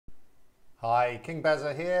Hi, King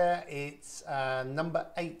Bazza here. It's number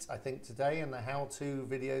 8, I think, today in the how-to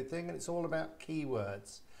video thing, and it's all about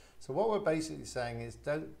keywords. So what we're basically saying is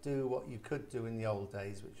don't do what you could do in the old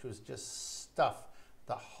days, which was just stuff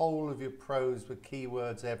the whole of your prose with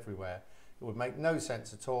keywords everywhere. It would make no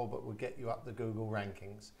sense at all, but would get you up the Google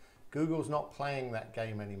rankings. Google's not playing that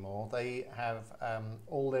game anymore. They have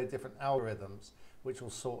all their different algorithms which will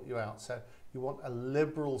sort you out. So you want a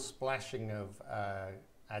liberal splashing of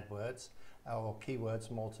AdWords or keywords,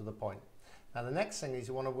 more to the point. Now the next thing is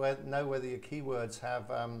you want to know whether your keywords have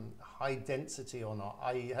high density or not,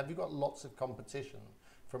 i.e. have you got lots of competition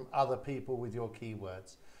from other people with your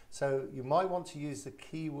keywords. So you might want to use the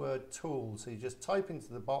keyword tool. So you just type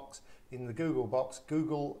into the box, in the Google box,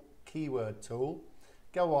 Google keyword tool,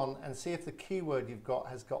 go on and see if the keyword you've got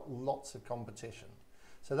has got lots of competition.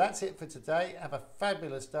 So that's it for today. Have a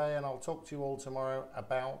fabulous day, and I'll talk to you all tomorrow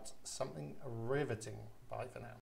about something riveting. Bye for now.